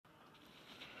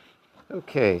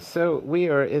Okay, so we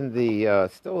are in the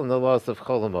still in the laws of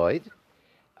Cholamoid,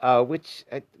 which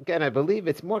again I believe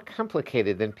it's more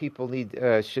complicated than people need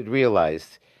should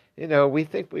realize. We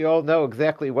think we all know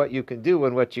exactly what you can do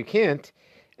and what you can't,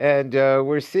 and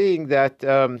we're seeing that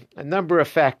a number of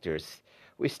factors.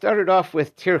 We started off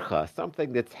with tircha,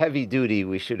 something that's heavy duty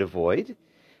we should avoid,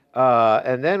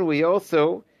 and then we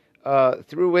also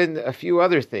threw in a few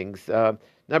other things.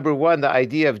 Number one, the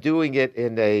idea of doing it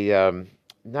in a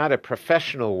not a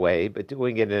professional way, but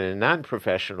doing it in a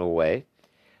non-professional way.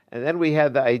 And then we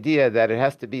had the idea that it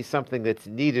has to be something that's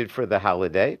needed for the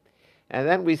holiday. And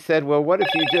then we said, well, what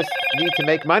if you just need to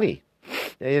make money?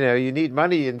 You need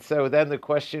money. And so then the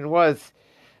question was,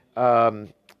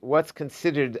 what's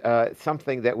considered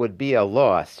something that would be a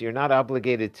loss? You're not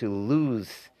obligated to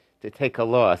lose, to take a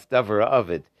loss, davar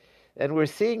ovid. And we're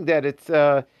seeing that it's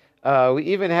we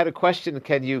even had a question,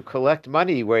 can you collect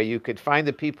money where you could find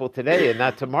the people today and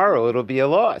not tomorrow? It'll be a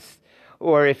loss.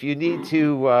 Or if you need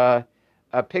to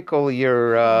pickle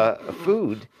your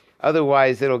food,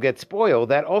 otherwise it'll get spoiled,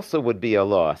 that also would be a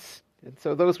loss. And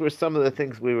so those were some of the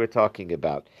things we were talking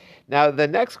about. Now, the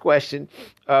next question,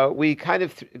 we kind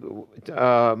of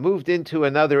moved into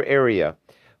another area,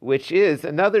 which is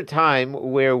another time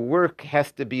where work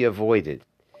has to be avoided.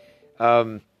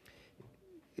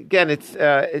 Again, it's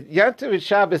Yom Tov and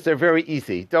Shabbos are very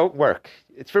easy. Don't work.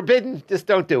 It's forbidden. Just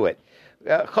don't do it.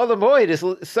 Chol Hamoed is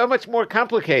so much more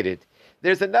complicated.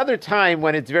 There's another time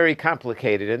when it's very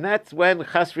complicated, and that's when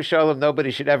Chas v'Shalom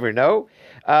nobody should ever know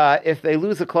if they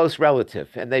lose a close relative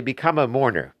and they become a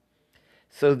mourner.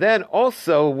 So then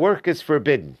also work is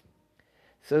forbidden.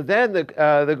 So then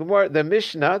the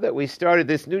Mishnah that we started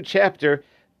this new chapter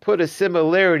put a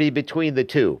similarity between the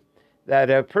two.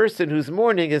 That a person who's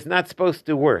mourning is not supposed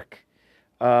to work.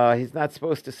 He's not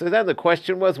supposed to. So then the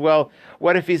question was, well,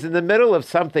 what if he's in the middle of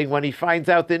something when he finds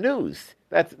out the news?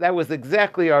 That was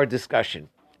exactly our discussion,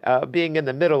 being in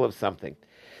the middle of something.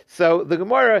 So the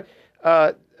Gemara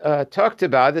talked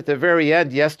about at the very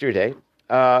end yesterday.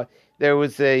 There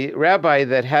was a rabbi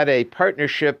that had a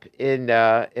partnership in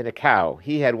a cow.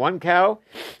 He had one cow,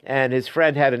 and his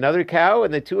friend had another cow,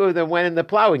 and the two of them went in the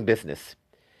plowing business.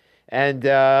 And,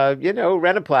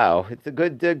 rent a plow. It's a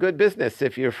good business.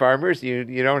 If you're farmers, you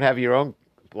don't have your own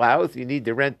plows. You need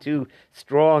to rent two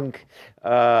strong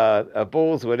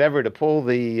bulls, whatever, to pull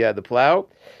the plow.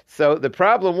 So the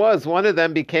problem was one of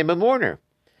them became a mourner.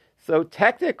 So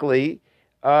technically,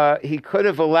 he could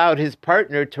have allowed his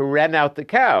partner to rent out the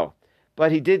cow,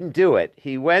 but he didn't do it.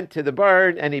 He went to the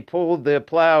barn and he pulled the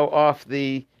plow off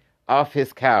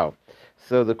his cow.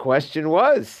 So the question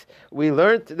was, we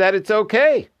learned that it's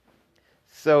okay.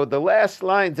 So the last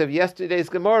lines of yesterday's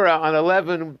Gemara on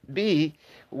 11b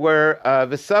were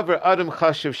V'savar Adam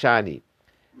Chashuv Shani.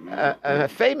 A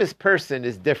famous person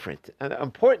is different. An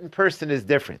important person is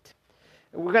different.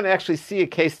 We're going to actually see a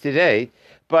case today,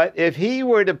 but if he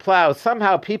were to plow,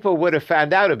 somehow people would have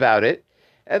found out about it,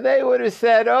 and they would have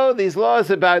said, oh, these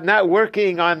laws about not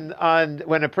working on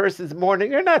when a person's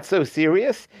mourning are not so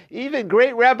serious. Even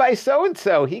great Rabbi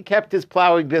so-and-so, he kept his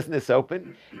plowing business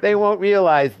open. They won't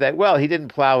realize that, well, he didn't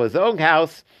plow his own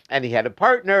house, and he had a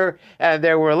partner, and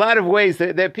there were a lot of ways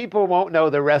that people won't know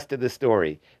the rest of the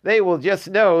story. They will just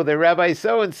know that Rabbi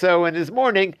so-and-so in his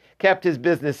mourning kept his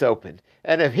business open.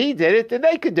 And if he did it, then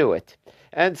they could do it.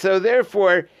 And so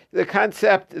therefore, the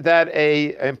concept that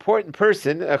a important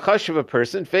person, a chashuva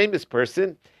person, famous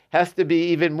person, has to be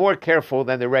even more careful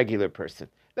than the regular person.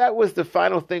 That was the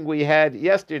final thing we had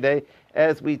yesterday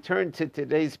as we turned to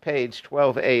today's page,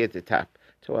 12a at the top.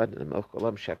 Amar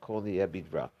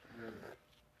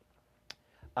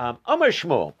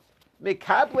Shmuel,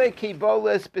 Mikable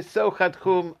kiboles besochat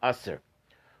chum aser.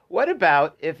 What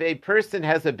about if a person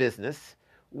has a business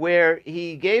where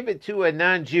he gave it to a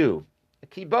non-Jew?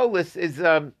 Kibolis is,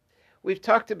 we've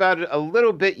talked about it a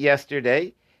little bit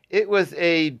yesterday. It was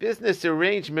a business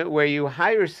arrangement where you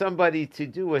hire somebody to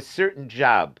do a certain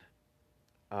job.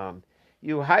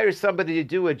 You hire somebody to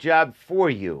do a job for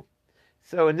you.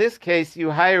 So in this case,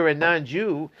 you hire a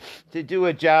non-Jew to do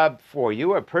a job for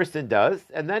you, a person does,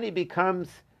 and then he becomes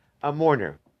a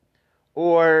mourner.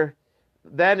 Or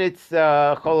then it's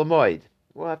Chol Hamoed.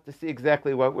 We'll have to see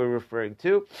exactly what we're referring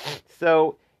to.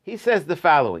 So he says the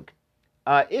following.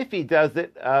 If he does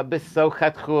it,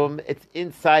 besochat chum, it's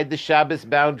inside the Shabbos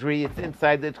boundary, it's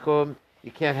inside the tchum,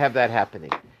 you can't have that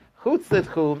happening. Chutz the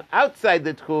tchum, outside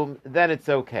the tchum, then it's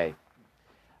okay.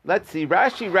 Let's see,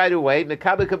 Rashi right away,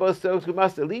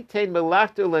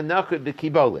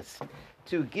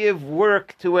 to give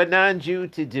work to a non-Jew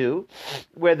to do,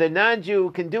 where the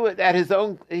non-Jew can do it at his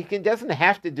own, doesn't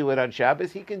have to do it on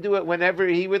Shabbos, he can do it whenever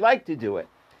he would like to do it.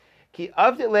 Ki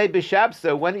avdele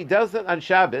b'Shabso, when he does it on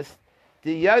Shabbos,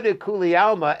 the Yada Kuli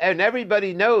Alma, and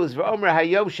everybody knows V'Omer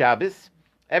Hayom Shabbos.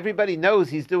 Everybody knows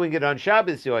he's doing it on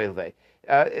Shabbos.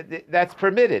 That's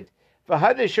permitted. You're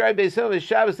allowed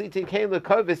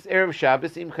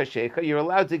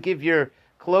to give your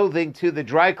clothing to the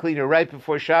dry cleaner right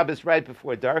before Shabbos, right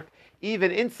before dark,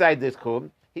 even inside this tchum.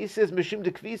 He says, you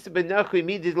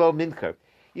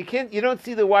don't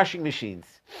see the washing machines.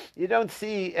 You don't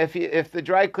see if the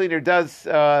dry cleaner does.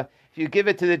 If you give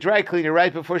it to the dry cleaner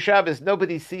right before Shabbos,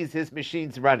 nobody sees his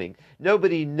machines running.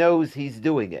 Nobody knows he's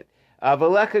doing it.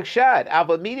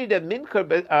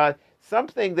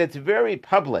 Something that's very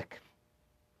public.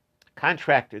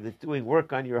 Contractor that's doing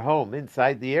work on your home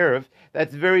inside the Erev,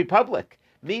 that's very public.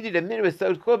 Then it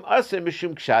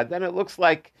looks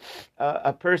like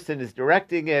a person is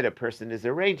directing it, a person is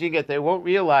arranging it. They won't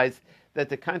realize that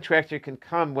the contractor can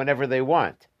come whenever they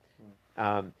want.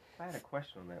 I had a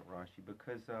question on that, Rashi,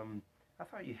 because I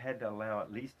thought you had to allow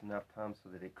at least enough time so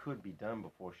that it could be done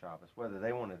before Shabbos. Whether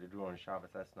they wanted to do it on Shabbos,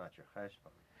 that's not your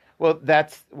cheshbon.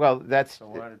 That's. So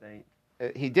why did they?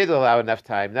 He did allow enough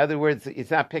time. In other words, he's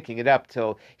not picking it up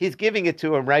till he's giving it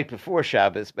to him right before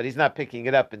Shabbos, but he's not picking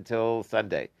it up until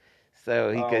Sunday.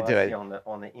 So he could do it on the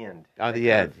end. On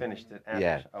the end, finished it after.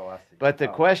 Yeah. I see. But the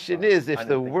question is if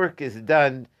the work is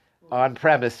done on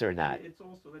premise or not. It's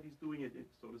also that he's doing it,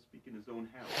 so to speak, in his own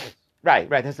house. Right.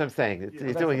 That's what I'm saying.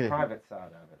 He's doing the it. Private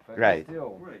side of it, but right.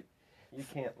 Still, right. You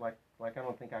can't like I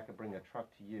don't think I could bring a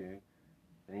truck to you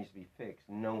that needs to be fixed,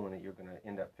 knowing that you're going to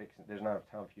end up fixing. There's not enough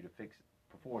time for you to fix it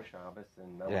before Shabbos,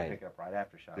 and I'm going to pick it up right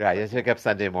after Shabbos. Right, you pick up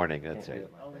Sunday morning. That's right.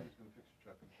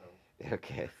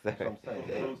 Okay, so that's what I'm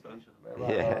saying.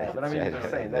 But I mean, you're just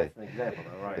saying that's an example,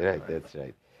 though, right? Right, that's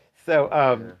right.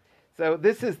 So, so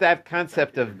this is that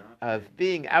concept of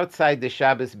being outside the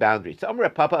Shabbos boundary. So,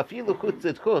 Papa,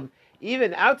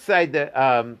 even outside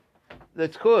the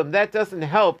tchum, that doesn't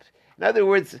help. In other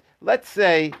words, let's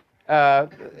say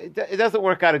it doesn't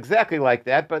work out exactly like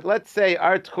that, but let's say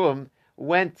our tchum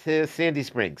went to Sandy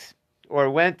Springs or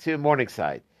went to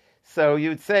Morningside. So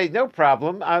you'd say, no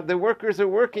problem, the workers are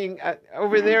working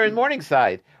over there in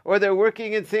Morningside, or they're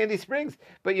working in Sandy Springs.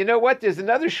 But you know what? There's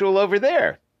another shul over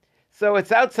there. So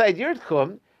it's outside your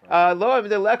tchum.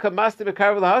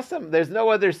 There's no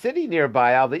other city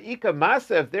nearby.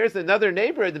 If there's another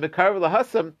neighbor in the Mekarv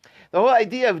L'Hasam, the whole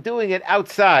idea of doing it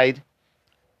outside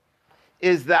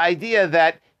is the idea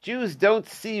that Jews don't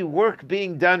see work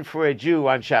being done for a Jew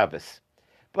on Shabbos.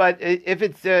 But if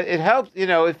it's it helps,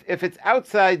 if it's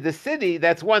outside the city,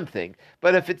 that's one thing.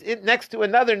 But if it's next to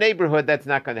another neighborhood, that's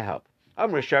not going to help.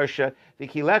 And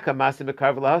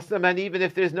even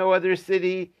if there's no other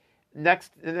city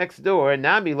next door,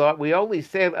 we only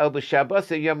say El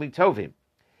B'Shabbos Yom Tovim.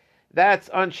 That's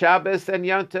on Shabbos and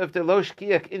Yom Tov de Lo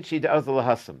Shkiach Inshi de Azal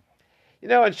Hasam.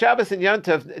 On Shabbos and Yom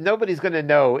Tov, nobody's going to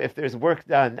know if there's work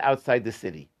done outside the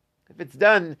city. If it's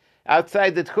done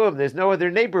outside the tchum, there's no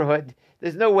other neighborhood.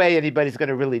 There's no way anybody's going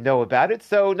to really know about it.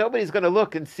 So nobody's going to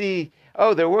look and see,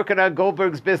 oh, they're working on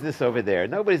Goldberg's business over there.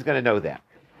 Nobody's going to know that.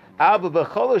 But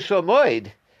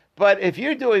if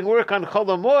you're doing work on Chol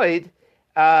HaMoed,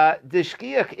 the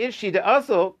Shkiach Inshi de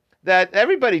Azal, that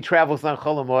everybody travels on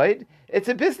Chol HaMoed, it's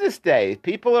a business day.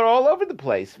 People are all over the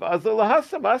place.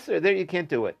 There you can't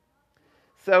do it.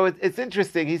 So it's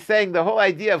interesting. He's saying the whole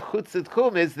idea of Chutz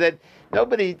Tchum is that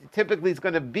nobody typically is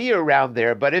going to be around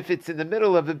there, but if it's in the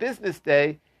middle of a business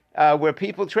day where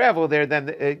people travel there,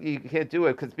 then you can't do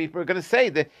it because people are going to say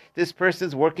that this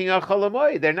person's working on Chol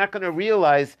HaMoed. They're not going to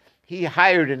realize he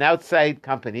hired an outside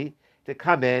company to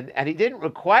come in, and he didn't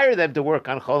require them to work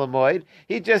on Chol HaMoed.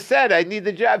 He just said, I need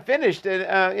the job finished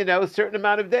in a certain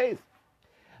amount of days.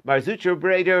 Marzucher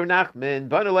Breder Nachman,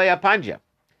 Banalei Apanja.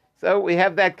 So we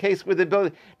have that case with the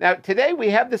building. Now, today we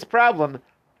have this problem.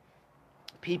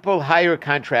 People hire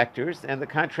contractors, and the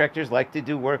contractors like to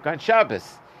do work on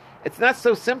Shabbos. It's not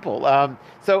so simple.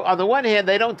 So on the one hand,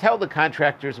 they don't tell the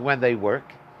contractors when they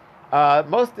work.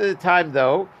 Most of the time,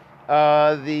 though,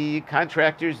 the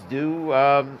contractors do.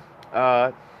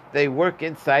 They work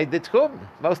inside the tchum.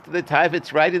 Most of the time,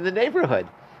 it's right in the neighborhood.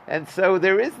 And so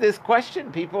there is this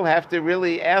question people have to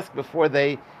really ask before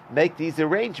they make these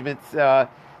arrangements.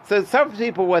 So some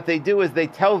people, what they do is they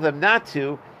tell them not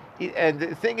to, and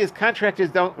the thing is,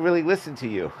 contractors don't really listen to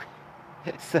you.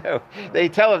 So they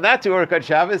tell them not to work on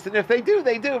Shabbos, and if they do,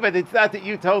 they do. But it's not that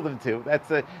you told them to.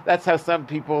 That's how some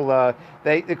people.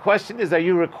 The question is, are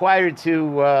you required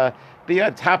to be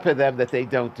on top of them that they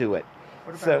don't do it?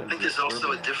 I think there's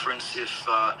also a difference if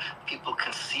people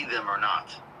can see them or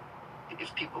not.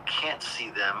 if people can't see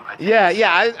them, I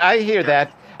think I hear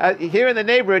that. Here in the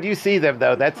neighborhood, you see them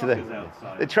though. That's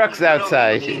the truck's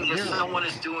outside. If someone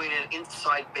is doing an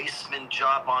inside basement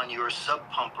job on your sub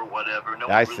pump or whatever, no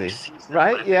one I really see. sees them.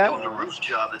 Right? But if Yeah. you're doing a roof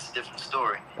job, it's a different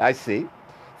story. I see.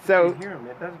 So you hear them,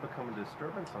 it does become a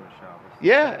disturbance on Shabbos.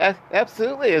 yeah,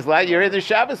 absolutely. It's like you're in the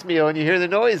Shabbos meal and you hear the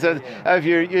noise of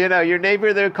your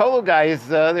neighbor, the kolo guy is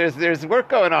there's work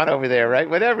going on over there, right?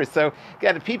 Whatever. So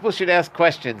again, people should ask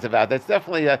questions about that. That's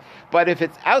definitely but if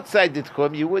it's outside the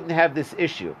tchum, you wouldn't have this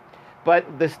issue.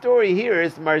 But the story here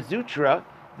is Mar Zutra,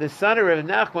 the son of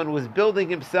Nachman, was building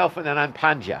himself an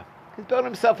anpanja. He's building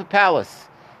himself a palace,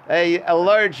 a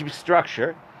large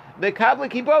structure. Mekabla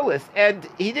Kibolis, and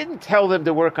he didn't tell them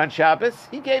to work on Shabbos.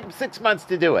 He gave them 6 months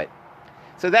to do it.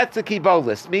 So that's a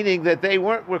Kibolis, meaning that they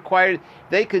weren't required.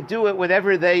 They could do it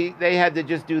whenever they had to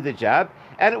just do the job,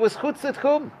 and it was chutz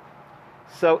l'tchum.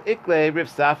 So Ikle Rav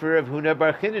Safar of Huna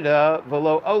Bar Chinina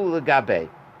v'lo ol legabe.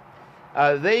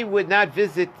 They would not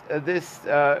visit this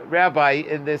rabbi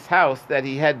in this house that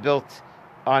he had built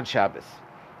on Shabbos.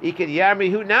 He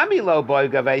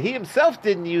himself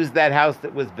didn't use that house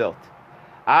that was built.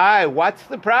 What's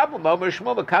the problem?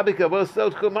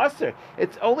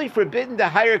 It's only forbidden to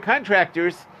hire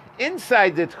contractors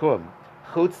inside the tchum.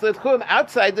 Chutz l'tchum,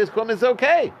 outside the tchum is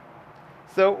okay.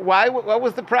 So what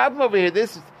was the problem over here?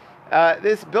 This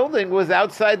building was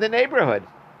outside the neighborhood.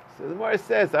 So the Gemara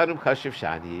says, Adam Chashiv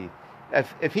Shani.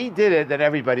 If he did it, then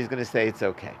everybody's going to say it's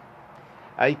okay.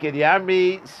 Or the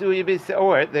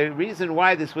reason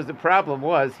why this was a problem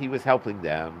was he was helping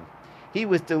them. He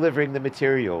was delivering the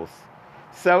materials.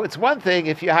 So it's one thing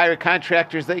if you hire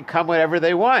contractors, they come whenever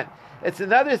they want. It's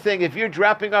another thing if you're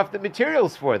dropping off the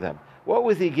materials for them. What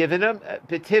was he giving them?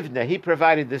 Petivna. He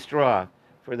provided the straw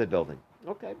for the building.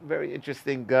 Okay, very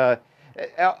interesting.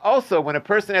 Also, when a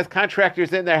person has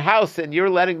contractors in their house and you're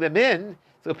letting them in,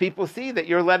 so people see that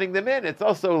you're letting them in, it's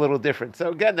also a little different. So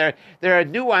again, there are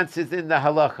nuances in the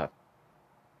halacha.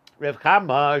 Rev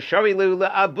Chama Sharilu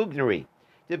Abugnari.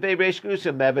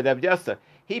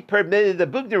 He permitted the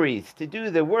Bugnaris to do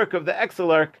the work of the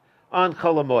Exelarch on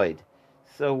Chol Hamoed.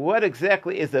 So what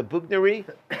exactly is a Bugnari?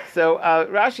 So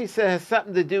Rashi says it has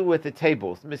something to do with the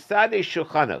tables. Misade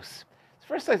Shulchanos.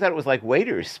 First I thought it was like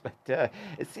waiters, but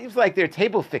it seems like they're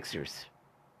table fixers.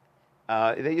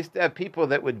 They used to have people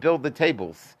that would build the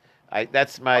tables.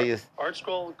 That's my... Art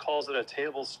Scroll calls it a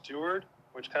table steward,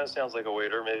 which kind of sounds like a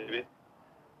waiter, maybe.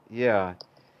 Yeah.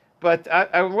 But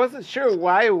I wasn't sure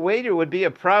why a waiter would be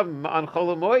a problem on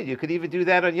Chol Hamoed. You could even do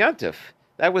that on Yontif.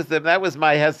 That was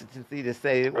my hesitancy to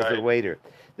say it was a waiter.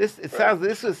 This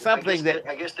was something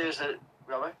I guess there's a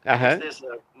Rabbi. There's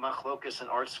a machlokas in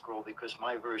Art Scroll because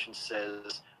my version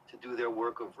says to do their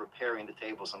work of repairing the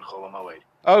tables on Chol Hamoed.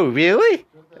 Oh, really?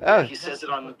 Oh. He says it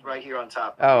right here on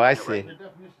top. Oh, I see. The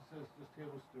definition says just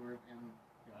table steward, and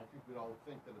I think we'd all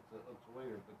think that it's a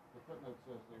waiter, but the footnote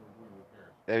says they were doing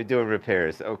repairs. They were doing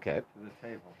repairs. Okay. To the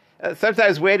table.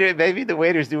 Sometimes maybe the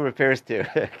waiters do repairs too.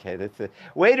 Okay, that's it.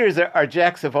 Waiters are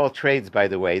jacks of all trades, by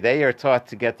the way. They are taught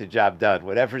to get the job done.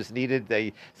 Whatever's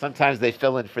needed, sometimes they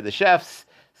fill in for the chefs.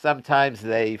 Sometimes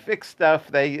they fix stuff.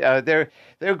 Their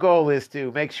goal is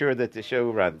to make sure that the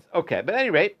show runs. Okay, but at any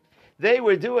rate, they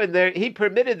were doing he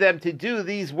permitted them to do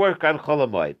these work on Chol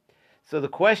Hamoed. So the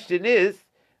question is,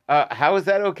 how is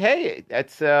that okay?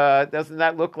 That's doesn't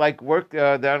that look like work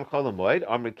there on Chol Hamoed?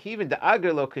 Amr Kivan de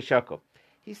Ager lo kishako.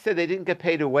 He said they didn't get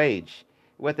paid a wage.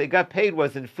 What they got paid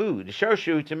was in food.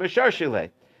 Sharshu to masharshule,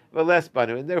 less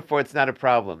banu, and therefore it's not a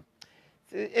problem.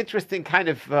 It's an interesting kind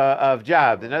of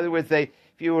job. In other words,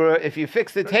 if you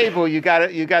fix the table, you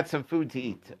got some food to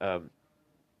eat.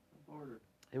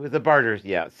 It was a barter,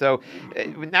 yeah. So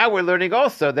now we're learning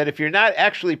also that if you're not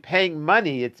actually paying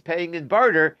money, it's paying in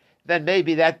barter, then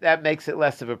maybe that makes it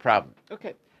less of a problem.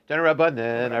 Okay. John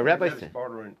Rabbanan, our rabbi said.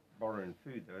 Bartering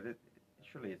food, though.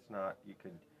 Surely it's not, if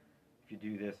you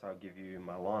do this, I'll give you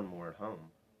my lawnmower at home.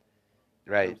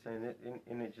 Right. You know what I'm saying?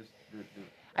 And it just...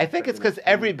 I think it's because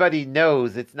everybody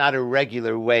knows it's not a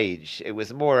regular wage. It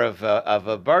was more of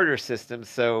a barter system,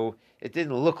 so it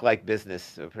didn't look like business.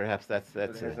 So perhaps that's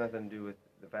it has nothing to do with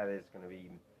the fact that it's going to be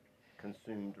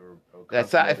consumed or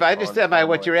that's if I understand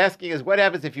what you're asking is what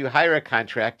happens if you hire a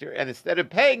contractor and instead of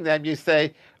paying them you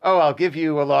say, oh, I'll give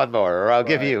you a lawnmower or I'll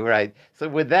give you So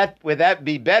would that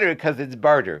be better because it's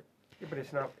barter? Yeah, but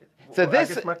it's not. So I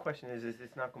guess my question is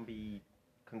it's not going to be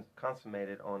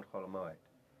consummated on Chol Hamoed.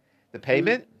 The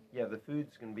payment? Yeah, the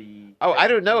food's going to be... Oh, I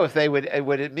don't know if they would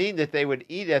it mean that they would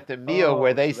eat at the meal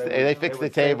where they fix the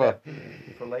table.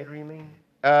 For later, you mean?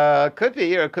 Could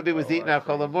be, or it could be was eaten on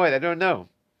Chol Hamoed. I don't know.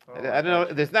 I don't know.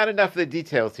 There's not enough of the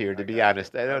details here, to be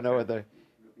honest. I don't know whether...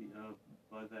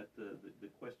 that the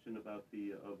question about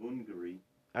the Avungari,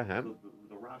 Uh-huh.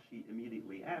 the Rashi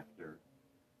immediately after,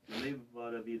 Right.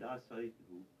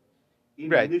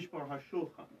 Right.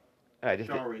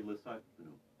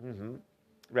 Mm-hmm.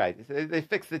 Right. So they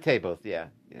fix the tables. Yeah.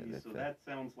 So that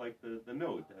sounds like the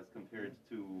note as compared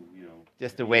to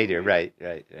just a waiter. Right.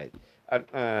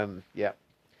 Yeah.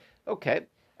 Okay.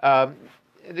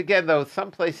 And again, though, some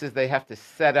places they have to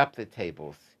set up the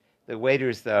tables. The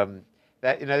waiters,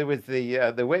 that in other words,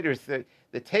 the waiters,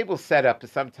 the table setup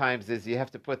sometimes is you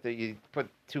have to put you put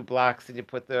 2 blocks and you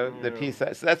put the piece.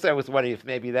 So that's I was wondering if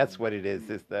maybe that's what it is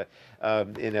the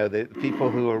the people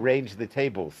who arrange the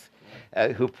tables,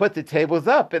 who put the tables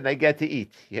up and they get to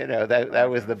eat. That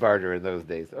was the barter in those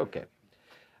days. Okay.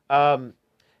 Tan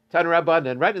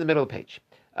Rabbanan, right in the middle of the page.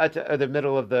 The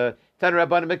middle of the Tan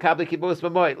Rabbanan Mekabli Kibus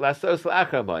B'Moed Lasos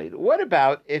L'Achar Moed. What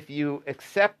about if you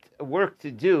accept work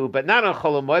to do, but not on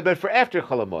Chol Hamoed, but for after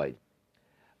Chol Hamoed?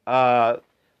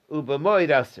 U'B'Moed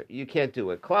Aser, you can't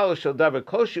do it. Klal Shel Davar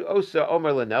Koshu Osa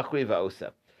Omer L'Nachri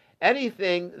V'Osa.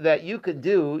 Anything that you can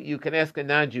do, you can ask a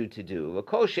non-Jew to do.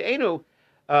 Koshu Enu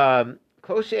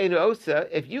Osa.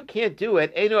 If you can't do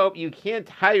it, you can't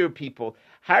hire people.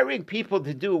 Hiring people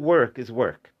to do work is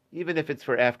work, even if it's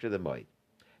for after the Moed.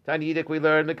 Tanidik, we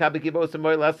learn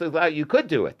you could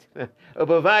do it.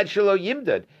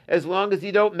 As long as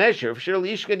you don't measure.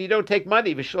 You don't take money.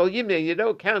 You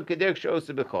don't count.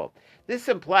 This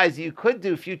implies you could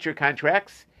do future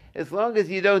contracts. As long as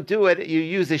you don't do it, you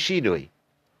use a shinui.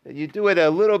 You do it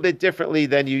a little bit differently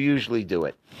than you usually do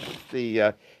it.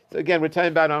 So again, we're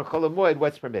talking about on Chol Hamoed,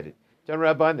 what's permitted. John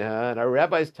Rabbanan, our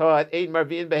rabbis taught,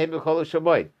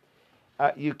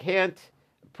 you can't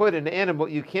put an animal,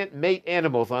 you can't mate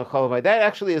animals on Chol Hamoed. That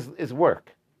actually is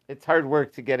work. It's hard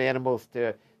work to get animals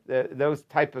to those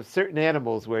type of certain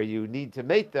animals where you need to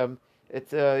mate them. You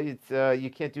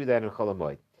can't do that in Chol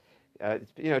Hamoed.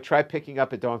 Try picking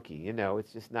up a donkey.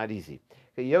 It's just not easy.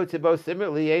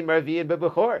 Similarly, ein marviin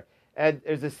b'bechor. And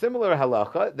there's a similar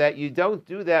halacha that you don't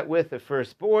do that with a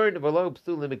firstborn, v'lo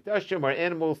psulim mikdashim, or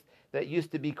animals that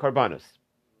used to be karbanos.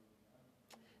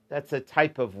 That's a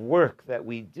type of work that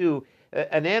we do.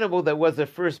 An animal that was a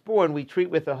firstborn, we treat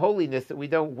with a holiness that we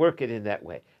don't work it in that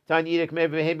way. You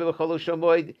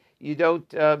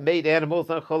don't mate animals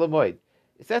on Chol Hamoed.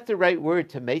 Is that the right word,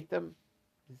 to mate them?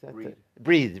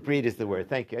 Breed. Breed is the word.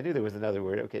 Thank you. I knew there was another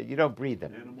word. Okay, you don't breed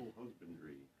them. Animal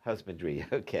husbandry.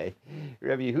 Okay.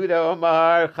 Rabbi Yehuda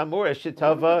Omar Chamura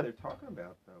Shitava. They're talking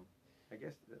about them. I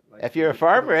guess. If you're a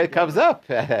farmer, it comes up.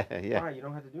 Yeah. Why? You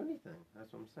don't have to do anything.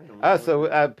 That's what I'm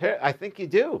saying. I think you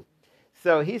do.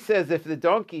 So he says if the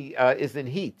donkey is in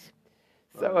heat.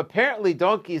 So apparently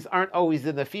donkeys aren't always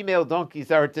the female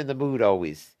donkeys aren't in the mood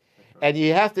always. Right. And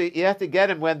you have to get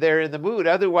them when they're in the mood.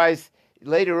 Otherwise,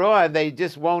 later on, they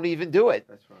just won't even do it.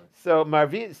 That's right. So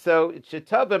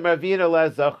Shetaba Marvina La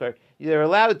Zachar, you're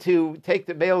allowed to take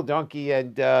the male donkey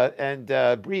and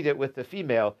breed it with the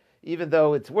female, even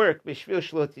though it's work,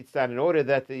 in order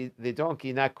that the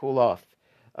donkey not cool off.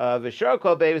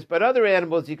 Visharkol babies, but other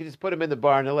animals, you can just put them in the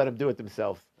barn and let them do it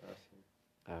themselves.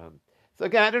 So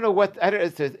again, I don't know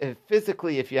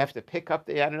physically, if you have to pick up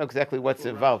I don't know exactly what's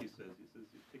involved. He says you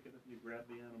pick it up, you grab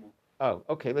the animal. Oh,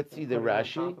 okay, let's see the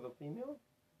Rashi.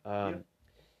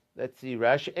 Let's see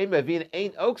Rashi. Ein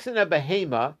oksena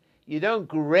behema. You don't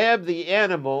grab the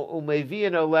animal.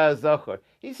 Umevina la zachor.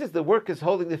 He says the work is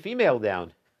holding the female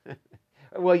down.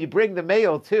 Well, you bring the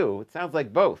male too. It sounds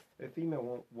like both. The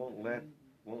female won't let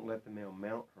the male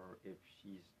mount her if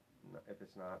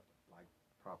it's not like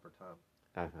proper time.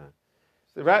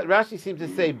 So Rashi seems to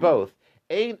say both.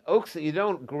 Ein oksa. You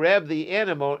don't grab the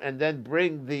animal and then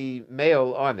bring the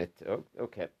male on it. Oh,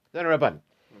 okay. Then Rabban.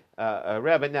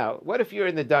 Rabbi, now, what if you're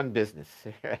in the dung business?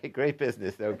 Great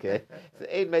business, okay. So,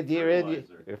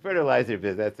 fertilizer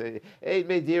business.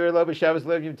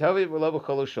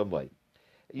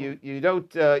 You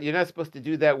don't. You're not supposed to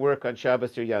do that work on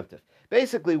Shabbos or Yom Tov.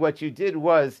 Basically, what you did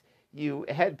was you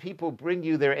had people bring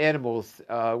you their animals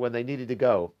when they needed to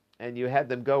go, and you had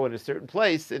them go in a certain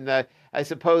place. And I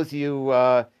suppose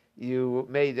you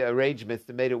made arrangements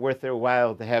that made it worth their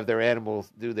while to have their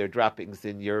animals do their droppings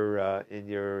in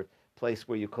your place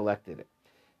where you collected it.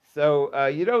 So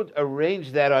you don't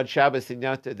arrange that on Shabbos and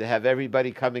Yom Tov to have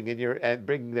everybody coming in and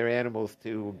bringing their animals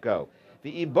to go.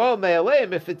 The Ibol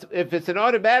Me'aleim, if it's an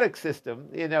automatic system,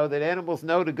 that animals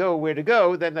know to go where to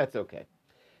go, then that's okay.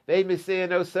 They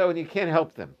no so, and you can't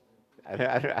help them. I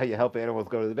don't know how you help animals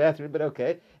go to the bathroom, but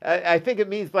okay. I think it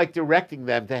means like directing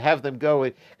them to have them go,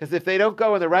 because if they don't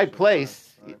go in the right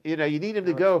place, right. You need them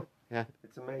to go. Yeah.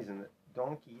 It's amazing that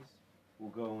donkeys will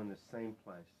go in the same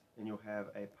place, and you'll have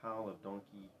a pile of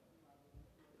donkey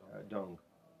dung.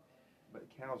 But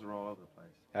cows are all over the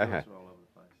place. Uh-huh. Goats are all over the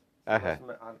place. So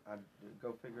I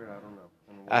go figure it out.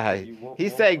 I don't know.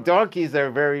 He's saying donkeys are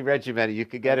very regimented. You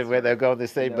could get it where they're going the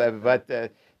same, but the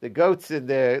goats and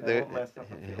they won't mess up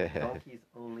the field. Donkeys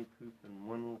only poop in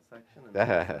one little section.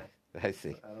 And I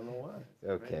see. I don't know why.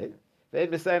 Okay.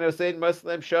 And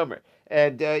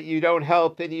you don't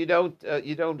help, and you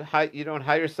don't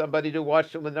hire somebody to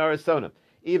watch the Menorah Sonam.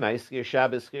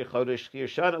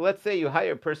 Let's say you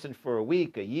hire a person for a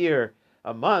week, a year,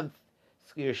 a month,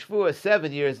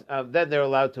 7 years, then they're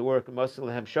allowed to work. Rabbi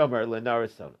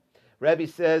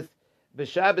says,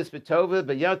 B'Shabbos b'tova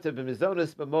b'yanta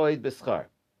b'mizonos b'moed b'schar.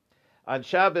 On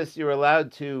Shabbos, you're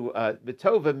allowed to.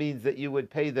 B'tova means that you would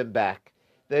pay them back.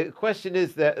 The question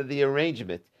is the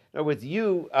arrangement. In other words,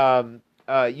 you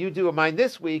do mine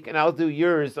this week, and I'll do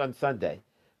yours on Sunday,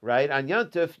 right? On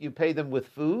Yontif, you pay them with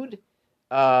food,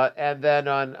 and then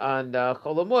on Chol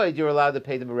HaMoed, you're allowed to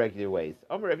pay them in regular ways.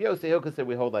 Omer Rav Yossi Hilchos said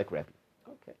we hold like Rebbe.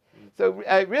 Okay, so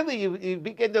really, you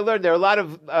begin to learn there are a lot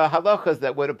of halachas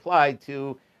that would apply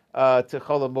to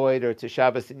Chol HaMoed or to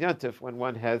Shabbos and Yontif when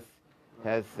one has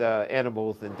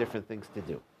animals and different things to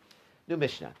do. New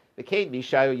Mishnah. Now,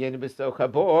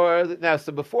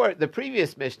 so before the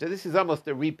previous Mishnah, this is almost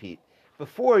a repeat.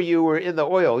 Before you were in the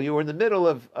oil, you were in the middle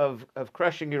of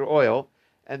crushing your oil,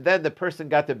 and then the person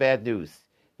got the bad news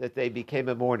that they became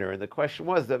a mourner, and the question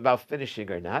was about finishing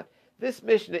or not. This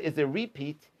Mishnah is a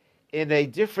repeat in a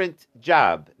different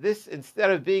job. This,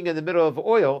 instead of being in the middle of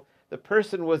oil, the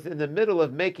person was in the middle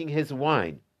of making his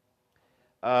wine.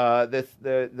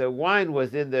 The wine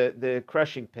was in the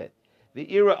crushing pit.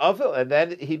 The era of it, and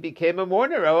then he became a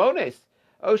mourner, Ones.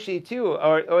 Oshi too,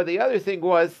 or the other thing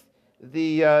was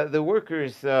the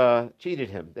workers cheated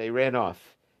him. They ran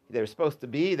off. They were supposed to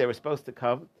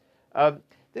come.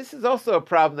 This is also a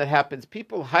problem that happens.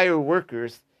 People hire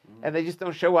workers, and they just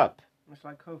don't show up. It's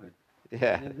like COVID.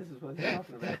 Yeah. This is what they're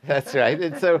talking about. That's right.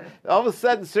 And so all of a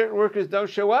sudden, certain workers don't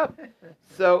show up.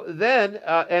 So then,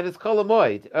 and it's Chol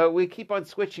HaMoed. We keep on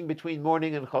switching between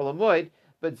morning and Chol HaMoed.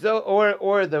 But the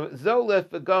Zolef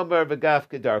v'Gomer v'Gaf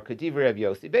Kedar Kediv Rav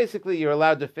Yossi. Basically, you're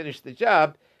allowed to finish the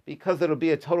job because it'll be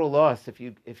a total loss if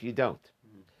you don't.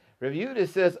 Rav Yehuda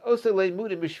says Osa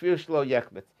le'mudim b'shvir shlo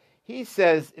yechmet. He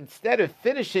says instead of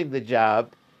finishing the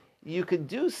job, you can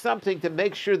do something to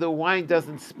make sure the wine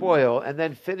doesn't spoil, and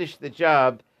then finish the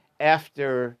job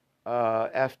after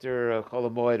Chol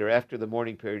HaMoed or after the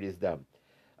mourning period is done.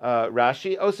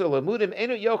 Rashi Osa le'mudim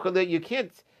enu yochel. You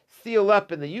can't seal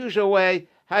up in the usual way.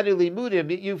 Hadu limudim,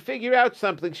 you figure out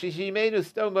something.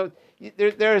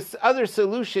 There's other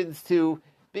solutions to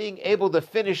being able to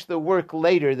finish the work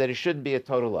later that it shouldn't be a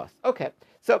total loss. Okay,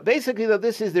 so basically, though,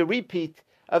 this is the repeat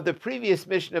of the previous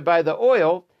Mishnah by the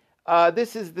oil.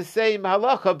 This is the same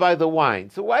halacha by the wine.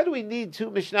 So why do we need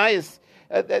two Mishnayos?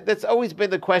 That's always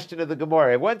been the question of the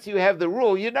Gemara. Once you have the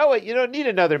rule, you know it. You don't need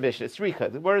another Mishnah.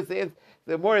 Sricha. The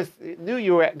Gemara knew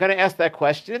you were going to ask that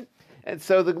question. And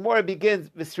so the Gemara begins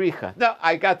Misricha. No,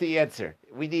 I got the answer.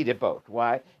 We need it both.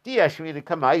 Why?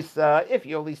 If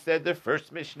you only said the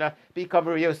first Mishnah,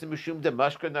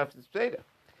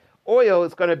 oil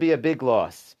is going to be a big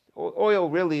loss. Oil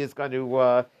really is going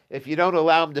to, if you don't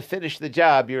allow him to finish the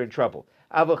job, you're in trouble.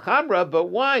 Avochamra, but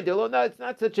wine, no, it's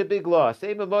not such a big loss.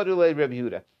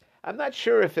 I'm not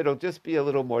sure if it'll just be a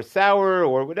little more sour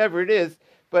or whatever it is,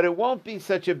 but it won't be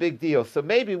such a big deal. So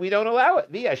maybe we don't allow it.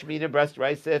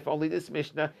 If only this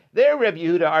Mishnah, there Reb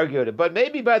Yehuda argued it. But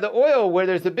maybe by the oil, where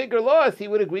there's a bigger loss, he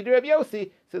would agree to Reb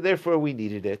Yossi, so therefore we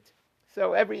needed it.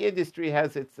 So every industry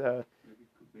has its...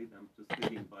 Maybe I'm just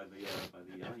thinking by the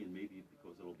yayin, maybe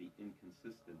because it'll be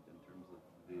inconsistent in terms of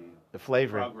the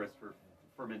flavor. Progress for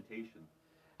fermentation.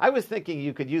 I was thinking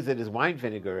you could use it as wine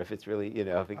vinegar if it's really,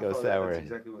 if it goes sour. That's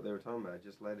exactly what they were talking about.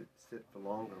 Just let it sit for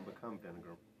longer and become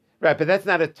vinegar. Right, but that's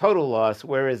not a total loss.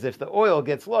 Whereas if the oil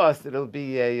gets lost, it'll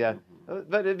be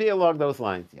but it'd be along those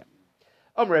lines. Yeah.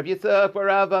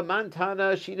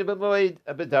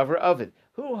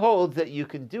 Who holds that you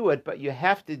can do it, but you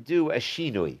have to do a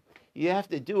shinui? You have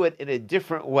to do it in a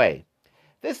different way.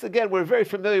 This again, we're very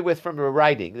familiar with from a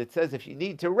writing that says if you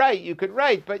need to write, you can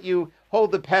write, but you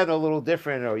hold the pen a little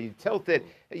different, or you tilt it.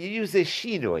 You use a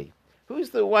shinui.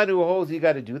 Who's the one who holds you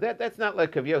got to do that? That's not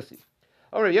like Rav Yossi.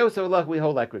 Oh, Rav Yossi, Allah, we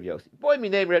hold like Rav Yossi. Boy, me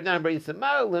name Rav Nam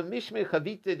Yisamal Mishme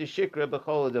Chavita de Shikra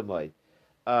B'Chol Adomoid.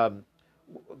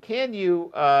 Can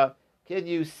you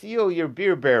seal your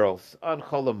beer barrels on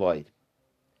Chol HaMoed?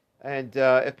 And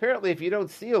apparently, if you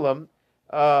don't seal them,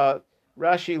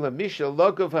 Rashi Lamisha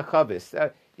Logov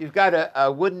HaChavis. You've got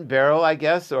a wooden barrel, I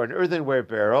guess, or an earthenware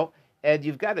barrel, and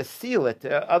you've got to seal it.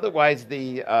 Otherwise,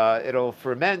 it'll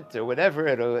ferment or whatever.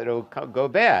 It'll go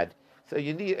bad. So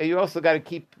you also got to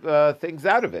keep things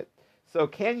out of it. So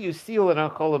can you seal it on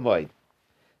Chol Hamoed?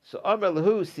 So Amar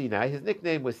Lahu Sinai, his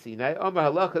nickname was Sinai.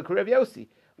 Amar Halacha Reb Yossi.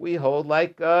 We hold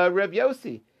like Reb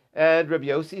Yossi. And Reb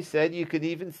Yossi said you can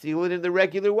even seal it in the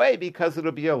regular way because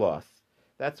it'll be a loss.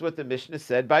 That's what the Mishnah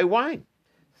said by wine.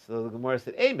 So the Gemara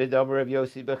said, Amid Amar Reb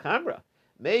Yossi B'chamra.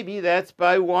 Maybe that's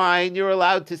by wine. You're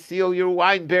allowed to seal your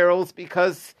wine barrels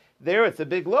because there it's a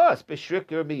big loss.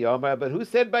 B'shrikr miyomar. But who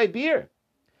said by beer?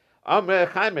 Amar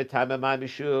Chaimer Tamamai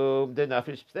Mishum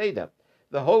Denafish Pseida.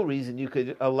 The whole reason you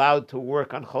could allowed to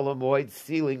work on Chol Hamoed,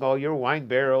 sealing all your wine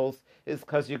barrels, is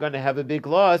because you're going to have a big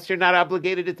loss. You're not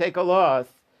obligated to take a loss.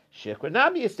 He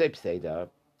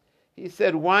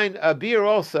said, beer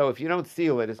also, if you don't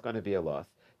seal it, it's going to be a loss.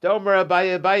 Domer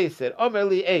Abaye said, Omer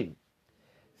li ein.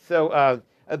 So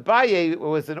Abaye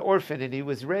was an orphan, and he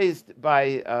was raised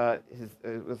by I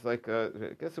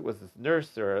guess it was his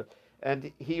nurse, and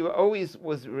he was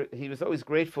always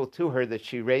grateful to her that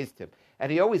she raised him.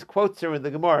 And he always quotes her in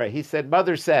the Gemara. He said,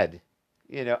 Mother said.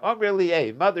 Omer li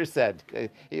ein, Mother said.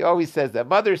 He always says that.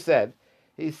 Mother said.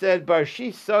 He said, Bar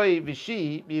shi soi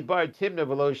v'shi mi bar timna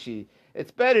v'loshi.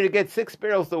 It's better to get 6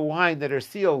 barrels of wine that are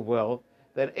sealed well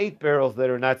than 8 barrels that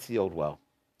are not sealed well.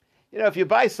 If you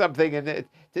buy something, and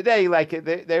today,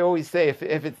 they always say, if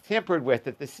it's tampered with,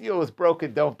 if the seal is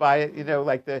broken, don't buy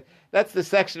it. That's the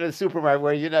section of the supermarket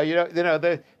where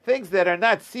the things that are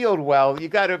not sealed well, you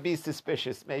got to be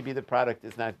suspicious. Maybe the product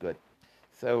is not good.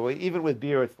 So even with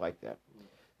beer, it's like that.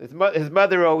 His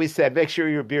mother always said, make sure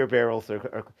your beer barrels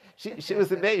are. She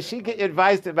was amazed. She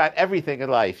advised him about everything in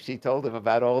life. She told him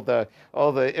about all the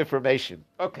information.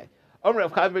 Okay.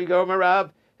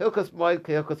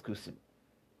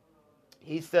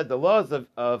 He said the laws of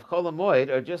Chol Hamoed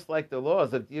are just like the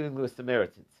laws of dealing with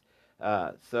Samaritans.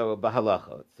 So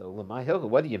bahalacha. So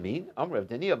what do you mean? Amrav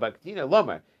Daniel Baktina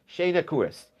Lomar Sheina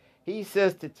Kuris. He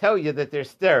says to tell you that they're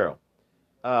sterile.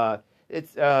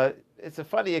 It's a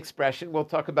funny expression. We'll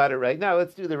talk about it right now.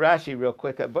 Let's do the Rashi real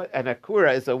quick. An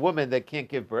akura is a woman that can't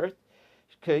give birth.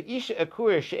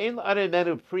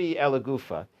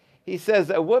 He says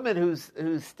a woman who's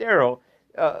sterile.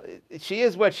 She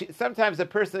is what she. Sometimes a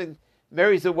person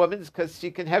marries a woman because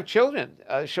she can have children.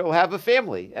 She'll have a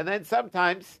family, and then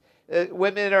sometimes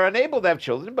women are unable to have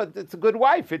children, but it's a good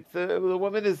wife. The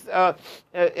woman is.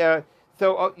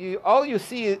 So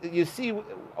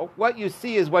what you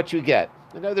see is what you get.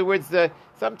 In other words,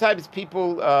 sometimes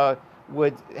people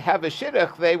would have a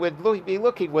shidduch. They would be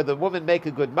looking, would the woman make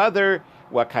a good mother?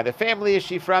 What kind of family is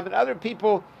she from? And other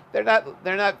people, they're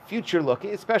not future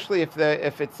looking, especially if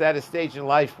it's at a stage in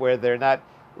life where they're not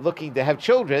looking to have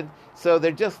children. So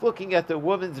they're just looking at the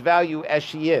woman's value as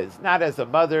she is, not as a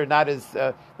mother, not as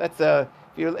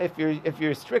if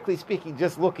you're strictly speaking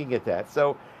just looking at that.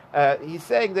 So. He's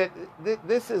saying that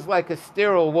this is like a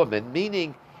sterile woman,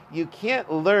 meaning you can't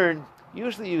learn.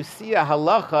 Usually you see a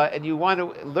halacha and you want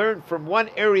to learn from one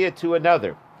area to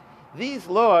another. These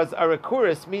laws are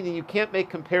akuris, meaning you can't make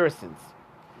comparisons.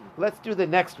 Let's do the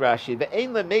next Rashi. The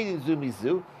ein lemeidin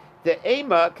zumizu. The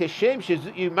ema kashem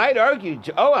shezu. You might argue,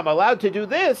 I'm allowed to do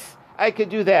this. I could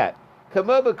do that.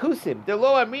 Kamoba kusim. The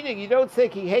law, meaning you don't say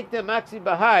ki hekta maxi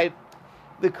bahai.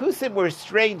 The kusim were a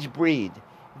strange breed.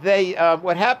 They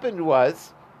what happened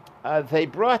was they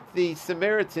brought the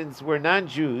Samaritans were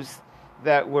non-Jews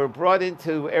that were brought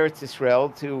into Eretz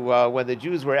Yisrael when the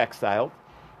Jews were exiled,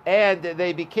 and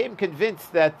they became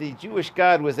convinced that the Jewish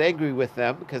God was angry with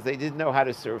them because they didn't know how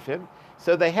to serve him.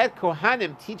 So they had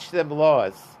Kohanim teach them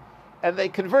laws, and they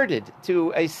converted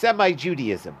to a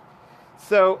semi-Judaism.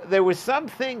 So there were some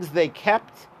things they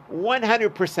kept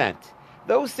 100%.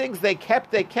 Those things they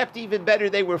kept even better.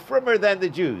 They were firmer than the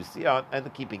Jews,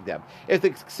 and keeping them. If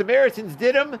the Samaritans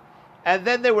did them, and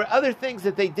then there were other things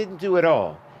that they didn't do at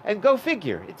all. And go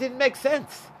figure, it didn't make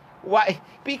sense. Why?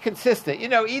 Be consistent.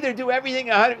 Either do everything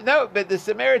 100. No, but the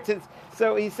Samaritans.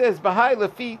 So he says, Bahai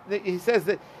Lafi. He says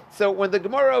that. So when the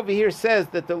Gemara over here says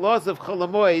that the laws of Chol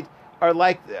Hamoed are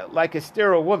like a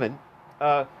sterile woman,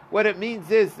 what it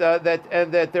means is that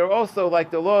they're also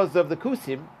like the laws of the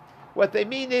Kusim. What they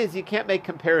mean is you can't make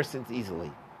comparisons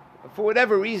easily. For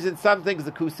whatever reason, some things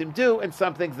the Kusim do and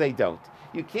some things they don't.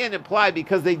 You can't imply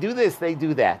because they do this, they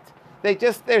do that.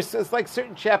 It's like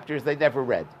certain chapters they never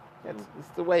read. It's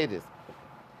the way it is.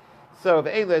 So,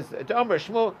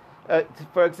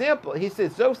 for example, he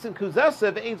says, Zosin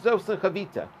Kuzasa ain't Zosin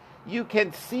Chavita. You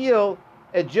can seal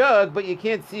a jug, but you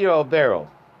can't seal a barrel.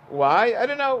 Why? I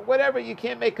don't know. Whatever. You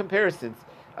can't make comparisons.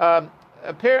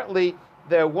 Apparently,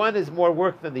 one is more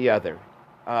work than the other.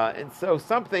 And so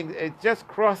something, it just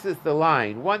crosses the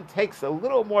line. One takes a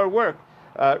little more work.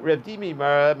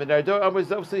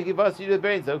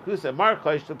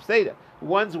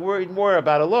 One's worried more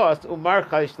about a loss, and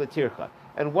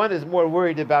one is more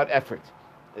worried about effort.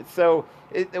 So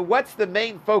what's the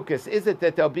main focus? Is it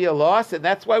that there'll be a loss, and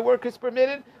that's why work is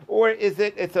permitted? Or is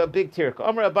it's a big tirka?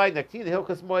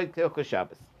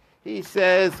 He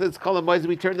says, let's call him as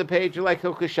we turn the page, like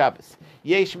Hilchos Shabbos.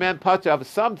 Yesh man patav.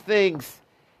 Some things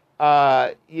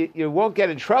you won't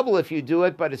get in trouble if you do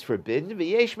it, but it's forbidden.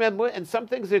 And some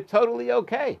things are totally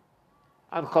okay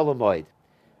on Chol Hamoed.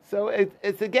 So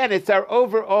it's our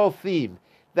overall theme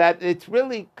that it's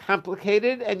really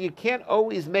complicated and you can't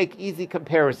always make easy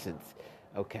comparisons.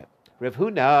 Okay. Rav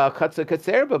Huna Chatza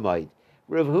Katzer B'Moed.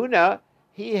 Rav Huna,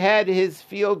 he had his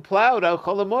field plowed on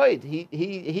Chol Hamoed.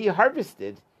 He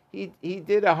harvested. He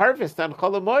did a harvest on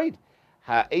Chol Hamoed.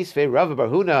 Eisvei Rav Bar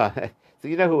Huna. So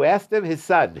you know who asked him? His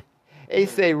son.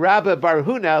 Eisvei Rabba Bar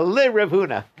Huna li Rav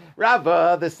Huna.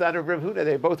 Rabba, the son of Rav Huna,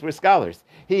 they both were scholars.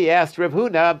 He asked Rav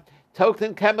Huna,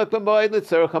 Token Kemak B'Moed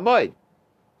L'Tzorach Hamoed.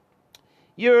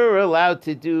 You're allowed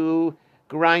to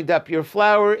grind up your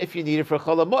flour if you need it for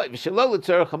Chol Hamoed. V'shelo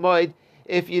L'Tzorach Hamoed,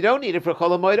 if you don't need it for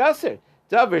Chol Hamoed Aser.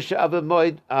 Davar she'avad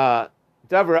Moed,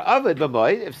 Davar avad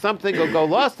b'moed, if something will go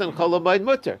lost on Chol Hamoed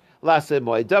mutter. Lasa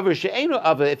moed. Davar she'enu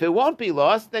avad, if it won't be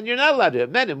lost, then you're not allowed to.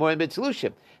 Menim more in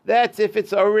mitzlushim. That's if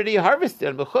it's already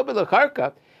harvested. Mechuber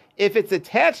l'karka, if it's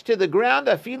attached to the ground,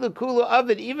 afilu kula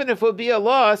avad, even if it will be a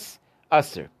loss,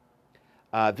 aser.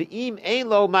 V'im ein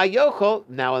lo mayochol.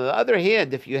 Now, on the other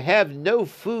hand, if you have no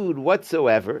food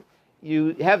whatsoever,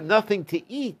 you have nothing to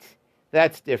eat,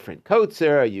 that's different.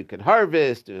 Kotzer, you can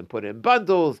harvest and put in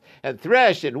bundles and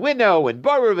thresh and winnow and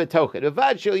borrow v'tochen.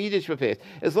 Avad shel Yiddish v'pes.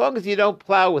 As long as you don't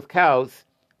plow with cows,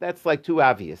 that's like too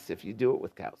obvious if you do it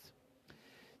with cows.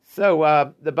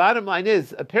 So the bottom line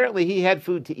is, apparently he had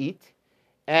food to eat,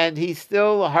 and he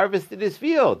still harvested his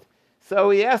field. So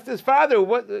he asked his father,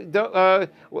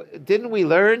 didn't we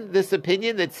learn this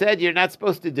opinion that said you're not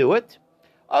supposed to do it?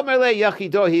 We don't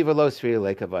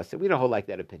hold like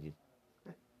that opinion.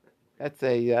 That's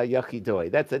a yachidoi.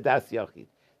 That's a das yachid.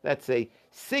 That's a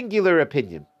singular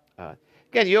opinion.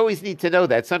 Again, you always need to know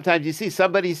that. Sometimes you see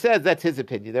somebody says that's his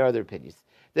opinion. There are other opinions.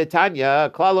 The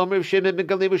Tanya, Rav Shimon ben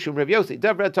Gamliel, Rav Yossi,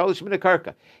 Davra Tolish min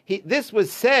Karka. This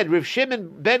was said, Rav Shimon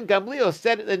ben Gamliel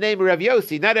said it in the name of Rav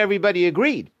Yossi. Not everybody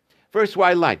agreed. First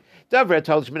wide line. Davra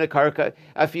Tolish min Karka,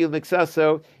 Afil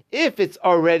Mixaso. If it's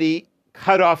already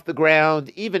cut off the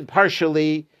ground, even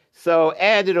partially,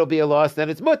 and it'll be a loss, then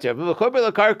it's mutter.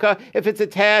 If it's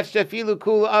attached, afilu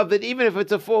kula of it, even if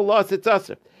it's a full loss, it's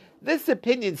usher. This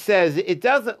opinion says it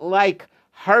doesn't like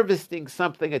harvesting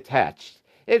something attached.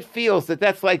 It feels that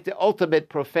that's like the ultimate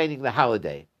profaning the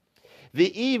holiday.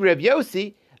 V'i Reb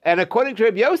Yossi, and according to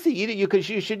Reb Yossi,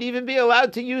 you should even be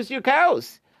allowed to use your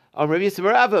cows. Who's the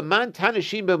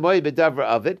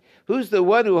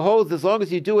one who holds as long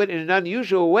as you do it in an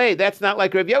unusual way? That's not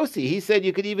like Reb Yossi. He said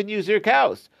you could even use your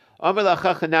cows.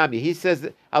 He says,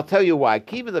 I'll tell you why.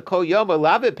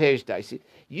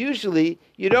 Usually,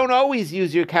 you don't always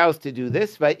use your cows to do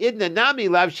this.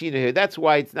 That's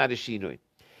why it's not a shinui.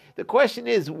 The question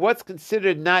is, what's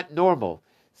considered not normal?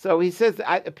 So he says,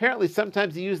 apparently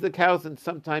sometimes you use the cows and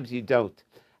sometimes you don't.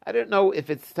 I don't know if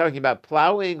it's talking about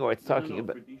plowing or it's talking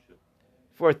about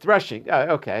for threshing.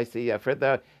 Okay, I see. Yeah, for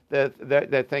the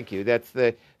thank you. That's for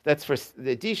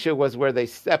the disha was where they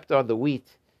stepped on the wheat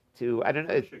to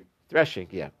threshing.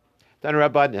 Yeah.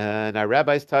 Our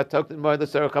rabbis taught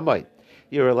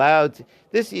you're allowed.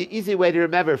 This easy way to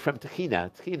remember from techina.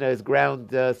 Techina is ground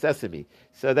sesame,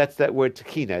 so that's that word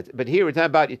techina. But here we're talking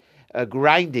about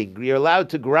grinding. You're allowed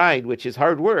to grind, which is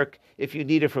hard work, if you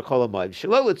need it for Chol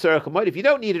Hamoed. If you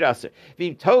don't need it, aser.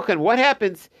 What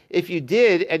happens if you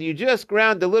did and you just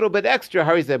ground a little bit extra?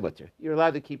 You're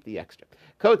allowed to keep the extra.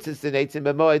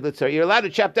 You're allowed to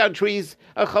chop down trees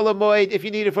on Chol Hamoed if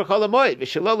you need it for Chol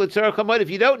Hamoed. If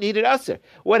you don't need it, aser.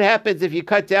 What happens if you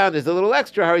cut down? There's a little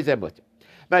extra.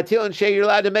 Matil and Shea, you're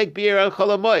allowed to make beer on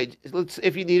Chol Hamoed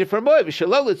if you need it for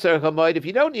Moed. If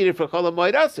you don't need it for Chol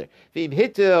Hamoed, aser.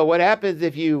 What happens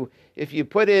if you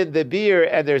put in the beer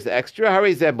and there's extra?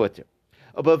 As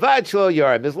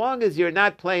long as you're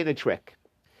not playing a trick.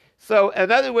 So,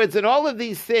 in other words, in all of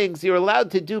these things, you're allowed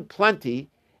to do plenty,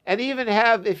 and even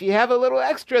if you have a little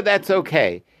extra, that's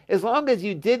okay, as long as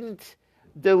you didn't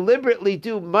deliberately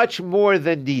do much more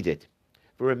than needed.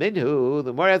 For Minhu,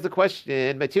 the more has a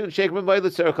question. You can do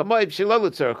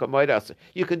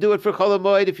it for Chol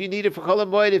Hamoed if you need it for Chol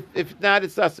Hamoed. If not,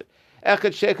 it's aser.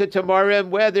 Echad shekha tamarim,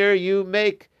 whether you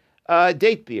make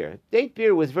date beer. Date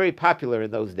beer was very popular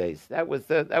in those days. That was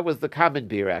the common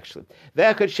beer, actually.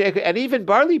 And even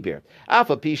barley beer.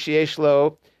 Alpha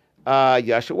Pishlo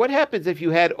Yasha. What happens if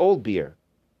you had old beer?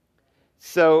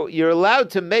 So you're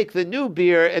allowed to make the new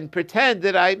beer and pretend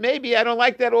that I don't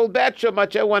like that old batch so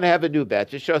much, I want to have a new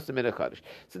batch. It shows them in a Chodesh.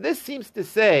 So this seems to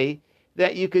say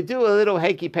that you could do a little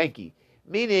hanky-panky,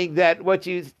 meaning that what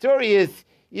your story is,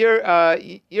 you're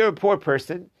a poor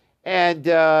person, and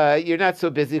you're not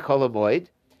so busy, Chol Hamoed,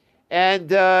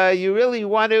 and you really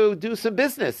want to do some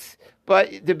business.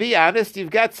 But to be honest,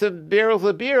 you've got some barrels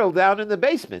of beer down in the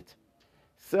basement.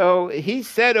 So he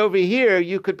said over here,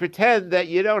 you could pretend that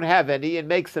you don't have any and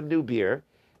make some new beer,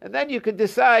 and then you could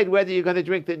decide whether you're going to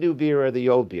drink the new beer or the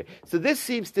old beer. So this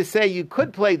seems to say you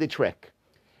could play the trick.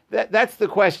 That's the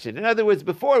question. In other words,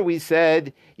 before we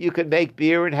said you can make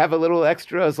beer and have a little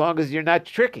extra as long as you're not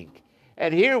tricking.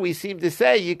 And here we seem to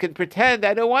say you can pretend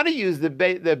I don't want to use the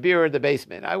beer in the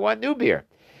basement. I want new beer.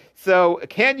 So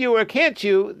can you or can't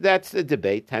you? That's the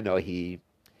debate. Tanohi.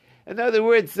 In other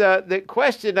words, the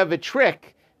question of a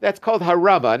trick, that's called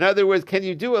harama. In other words, can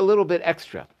you do a little bit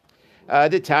extra?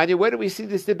 The Tanya, where do we see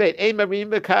this debate?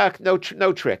 No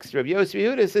tricks. Rabbi Yosef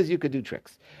Yehuda says you could do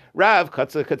tricks. Rav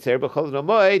Katzah Katzer B'chol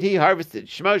Hamoed, he harvested.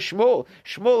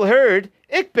 Shmuel heard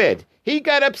Ikbid. He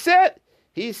got upset.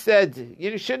 He said,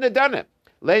 you shouldn't have done it.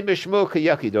 Lei Mishmuel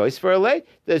Kayakidois for a lay.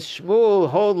 Does Shmuel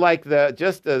hold like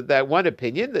that one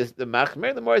opinion? The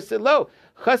Machmer, the more said, lo,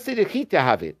 Chasid Echita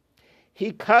Havit.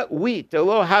 He cut wheat, the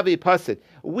lo havi pasid.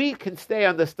 Wheat can stay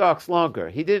on the stalks longer.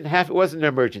 It wasn't an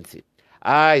emergency.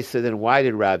 So then why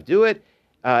did Rav do it?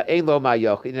 Ein lo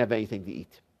ma'yoch, he didn't have anything to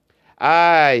eat.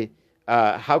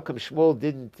 How come Shmuel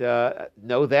didn't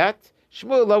know that?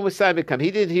 Shmuel lo musayim, he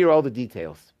didn't hear all the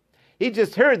details. He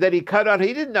just heard that he cut on,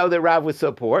 he didn't know that Rav was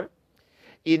so poor.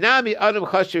 Inami adam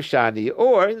chashuv shani,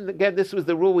 or, and again, this was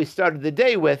the rule we started the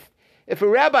day with, if a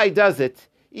rabbi does it,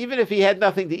 even if he had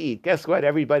nothing to eat, guess what?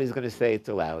 Everybody's going to say it's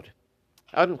allowed.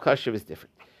 Adam Kashav is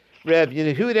different. Reb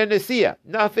Yehuda Nesiya,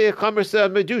 Nafeh Chamersa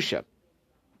Medusha.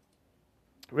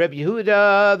 Reb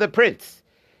Yehuda the prince,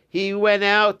 he went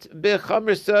out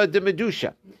Bechamersa de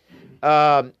Medusha.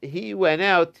 He went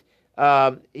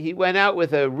out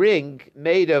with a ring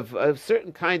made of a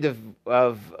certain kind of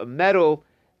metal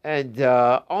and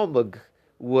almug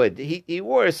wood. He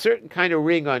wore a certain kind of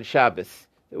ring on Shabbos.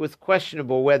 It was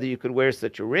questionable whether you could wear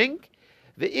such a ring.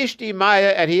 The Ishti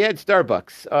Maya, and he had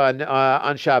Starbucks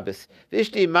on Shabbos. The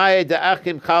Ishti Maya de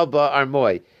Achim Chalba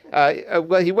Armoy.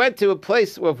 Well, he went to a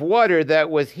place of water that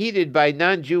was heated by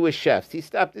non-Jewish chefs. He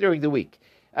stopped during the week.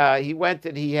 He went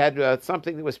and he had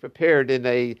something that was prepared in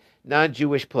a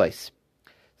non-Jewish place.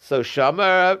 So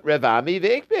Shama Revami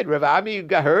Veikbid. Revami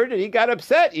got heard and he got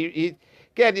upset.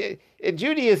 Again, in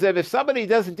Judaism, if somebody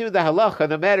doesn't do the halacha,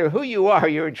 no matter who you are,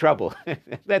 you're in trouble.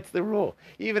 That's the rule.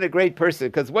 Even a great person,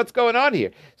 because what's going on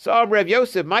here? So Rev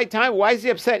Yosef, my time, why is he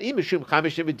upset? If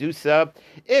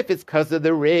it's because of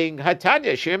the ring,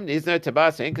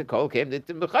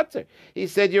 he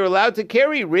said you're allowed to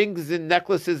carry rings and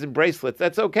necklaces and bracelets.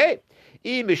 That's okay.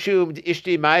 If it's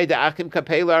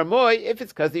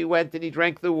because he went and he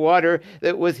drank the water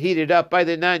that was heated up by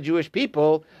the non-Jewish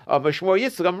people, anything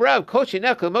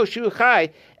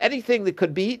that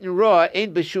could be eaten raw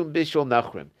ain't b'shum bishul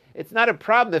nachrim. It's not a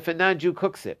problem if a non-Jew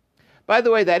cooks it. By the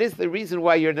way, that is the reason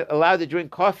why you're allowed to drink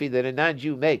coffee that a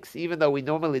non-Jew makes. Even though we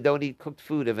normally don't eat cooked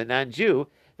food of a non-Jew,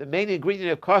 the main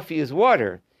ingredient of coffee is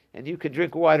water, and you can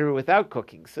drink water without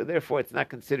cooking. So therefore, it's not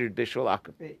considered bishul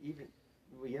achrim. Even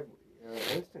we have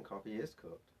instant coffee is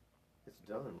cooked. It's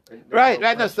done. Right.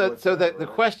 No, so the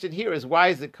question here is, why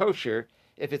is it kosher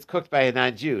if it's cooked by a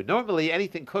non-Jew? Normally,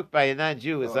 anything cooked by a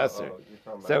non-Jew is usher.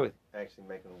 So actually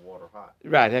making the water hot.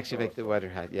 Right, actually make the water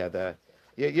hot. Yeah,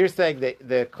 you're saying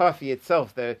the coffee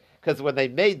itself, because when they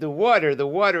made the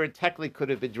water technically could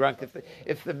have been drunk.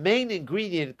 If the main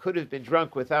ingredient could have been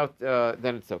drunk without,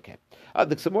 then it's okay.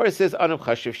 The Gemara says Anam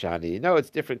Chashiv Shani. No, it's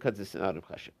different because it's an Anam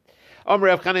Chashiv.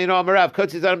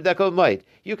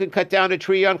 You can cut down a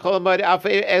tree on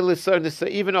Cholamoid,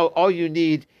 even though all you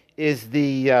need is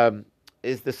the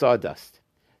sawdust.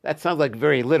 That sounds like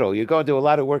very little. You're going to do a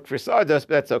lot of work for sawdust,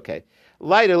 but that's okay.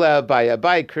 Light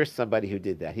Abai cursed somebody who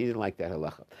did that. He didn't like that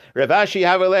halacha. Rav Ashi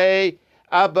Havale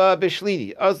Abba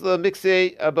Bishlini Ozla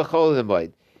Mixe Bechol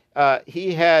Hamoid.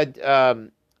 He had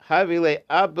Havile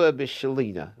Abba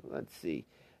Bishlina. Let's see.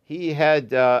 He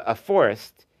had a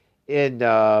forest in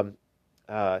a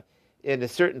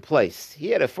certain place.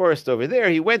 He had a forest over there.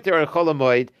 He went there on Chol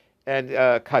Hamoed and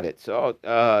cut it. So,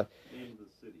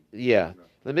 yeah.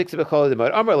 The mix of a Chol Hamoed.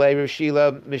 Amar Le Rav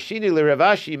Shila Mishini Le Rav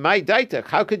Ashi. My Daita.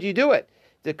 How could you do it?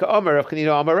 The Ka'omer of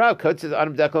Chanina Amarav Kotzes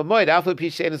Adam Dekol Moed Alpha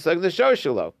Pishen and the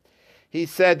Shoshulo. He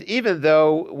said, even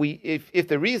though if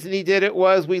the reason he did it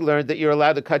was we learned that you're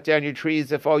allowed to cut down your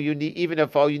trees if all you need, even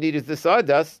if all you need is the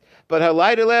sawdust. But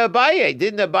Halayda Abaye,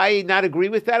 didn't Abaye not agree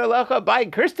with that halacha?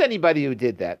 Abaye cursed anybody who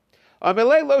did that.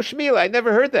 Amalei lo shmila, I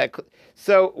never heard that.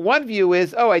 So one view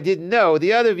is, I didn't know.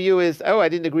 The other view is, I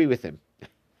didn't agree with him.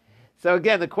 So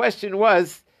again, the question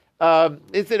was,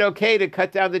 is it okay to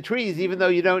cut down the trees even though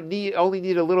you only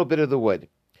need a little bit of the wood?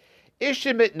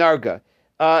 Ishimit Narga,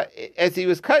 as he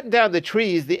was cutting down the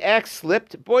trees, the axe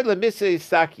slipped, boila misei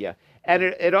sakya, and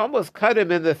it almost cut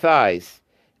him in the thighs.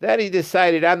 Then he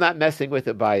decided, I'm not messing with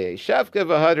Abaye. Shavka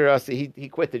v'hadarasi, he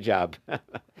quit the job.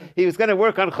 He was going to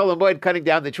work on Chol Hamoed, cutting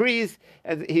down the trees,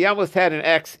 and he almost had an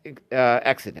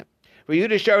accident.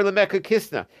 Reyuda Lemeka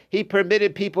Kisna, he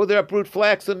permitted people to uproot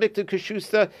flax, Lemikta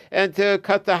Kashusta, and to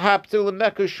cut the hop to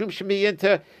Lemeka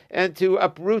Shumshmi, and to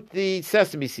uproot the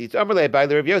sesame seeds. Amarle by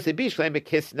the Rav Yosef Bishlem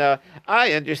Kisna,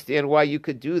 I understand why you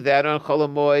could do that on Chol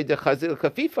Hamoed, the Chazil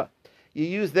Kafifa. You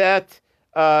use that.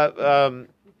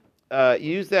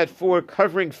 Use that for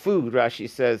covering food, Rashi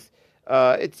says.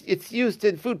 It's used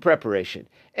in food preparation.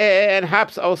 And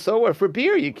hops also are for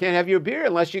beer. You can't have your beer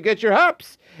unless you get your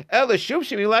hops. What are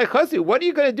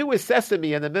you going to do with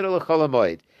sesame in the middle of Chol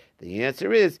Hamoed? The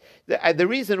answer is, the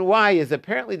reason why is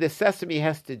apparently the sesame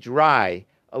has to dry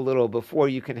a little before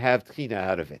you can have tchina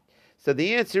out of it. So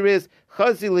the answer is,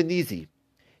 chazi l'nizi.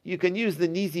 You can use the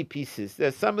nizi pieces.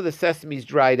 Some of the sesame's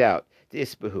dried out. In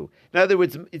other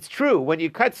words, it's true, when you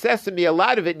cut sesame, a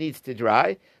lot of it needs to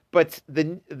dry, but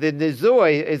the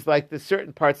nizoi is like the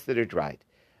certain parts that are dried.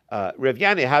 Rav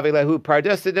Yana Havilahu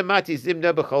Pardasa Demati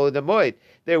Zimna B'Chol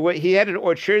Hamoed. He had an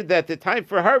orchard that the time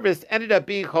for harvest ended up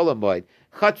being Chol Hamoed,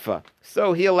 Chatfa.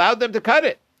 So he allowed them to cut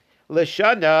it.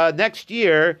 Lashana, next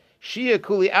year, Shia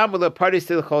Kuli Amula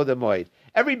Pardisil Chol Hamoed.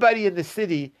 Everybody in the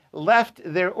city left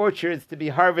their orchards to be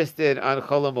harvested on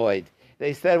Chol Hamoed.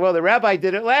 They said, well, the rabbi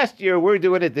did it last year, we're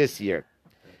doing it this year.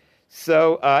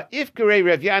 So, if Gerei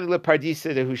Rav Yana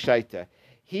Lepardisa de Hushaita,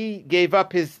 he gave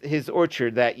up his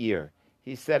orchard that year.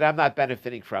 He said, I'm not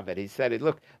benefiting from it. He said,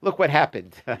 look what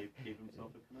happened.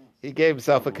 He gave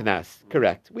himself a knas.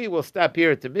 Correct. We will stop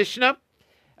here at the Mishnah.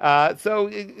 So,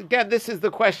 again, this is the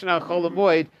question on Chol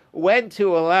Hamoed, when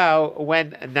to allow,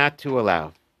 when not to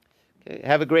allow. Okay,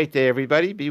 have a great day, everybody. Be